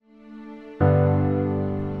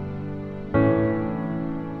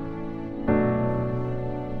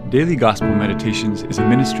Daily Gospel Meditations is a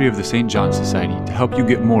ministry of the St. John Society to help you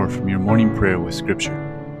get more from your morning prayer with Scripture.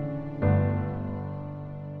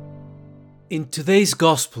 In today's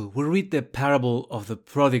Gospel, we read the parable of the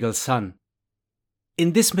prodigal son.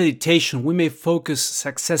 In this meditation, we may focus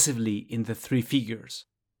successively in the three figures.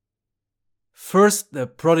 First, the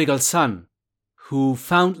prodigal son, who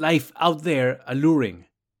found life out there alluring,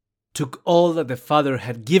 took all that the father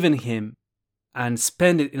had given him and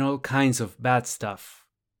spent it in all kinds of bad stuff.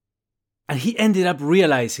 And he ended up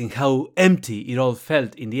realizing how empty it all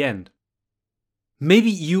felt in the end. Maybe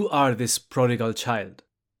you are this prodigal child.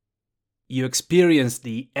 You experienced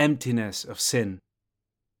the emptiness of sin.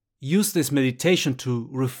 Use this meditation to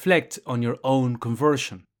reflect on your own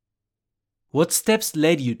conversion. What steps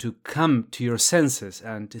led you to come to your senses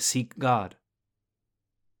and to seek God?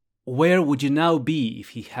 Where would you now be if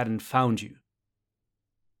He hadn't found you?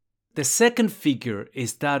 The second figure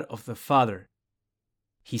is that of the father.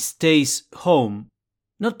 He stays home,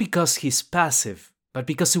 not because he's passive, but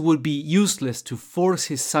because it would be useless to force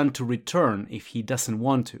his son to return if he doesn't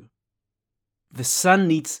want to. The son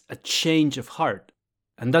needs a change of heart,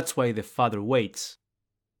 and that's why the father waits.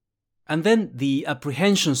 And then the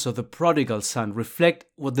apprehensions of the prodigal son reflect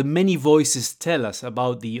what the many voices tell us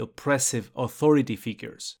about the oppressive authority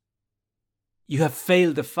figures. You have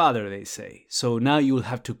failed the father, they say, so now you will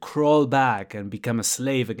have to crawl back and become a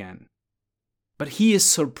slave again. But he is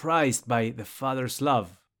surprised by the father's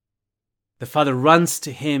love. The father runs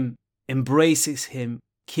to him, embraces him,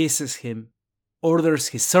 kisses him, orders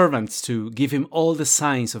his servants to give him all the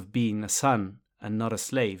signs of being a son and not a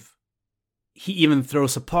slave. He even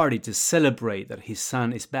throws a party to celebrate that his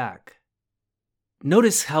son is back.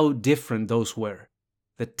 Notice how different those were,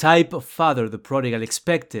 the type of father the prodigal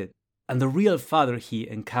expected and the real father he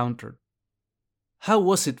encountered. How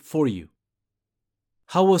was it for you?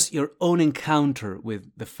 How was your own encounter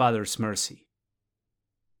with the Father's mercy?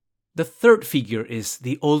 The third figure is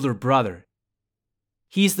the older brother.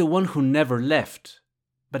 He is the one who never left,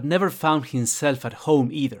 but never found himself at home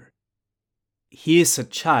either. He is a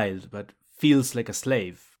child, but feels like a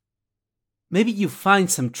slave. Maybe you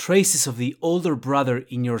find some traces of the older brother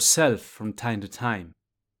in yourself from time to time.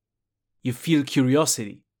 You feel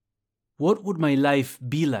curiosity. What would my life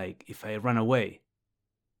be like if I ran away?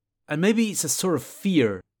 And maybe it's a sort of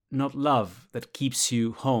fear, not love, that keeps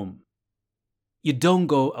you home. You don't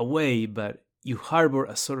go away, but you harbor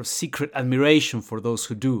a sort of secret admiration for those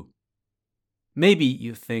who do. Maybe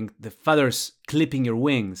you think the father's clipping your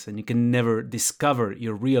wings and you can never discover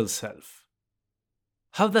your real self.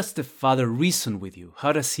 How does the father reason with you?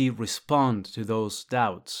 How does he respond to those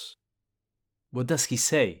doubts? What does he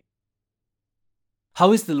say?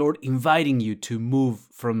 How is the Lord inviting you to move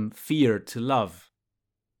from fear to love?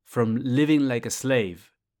 From living like a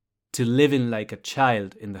slave to living like a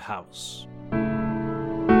child in the house?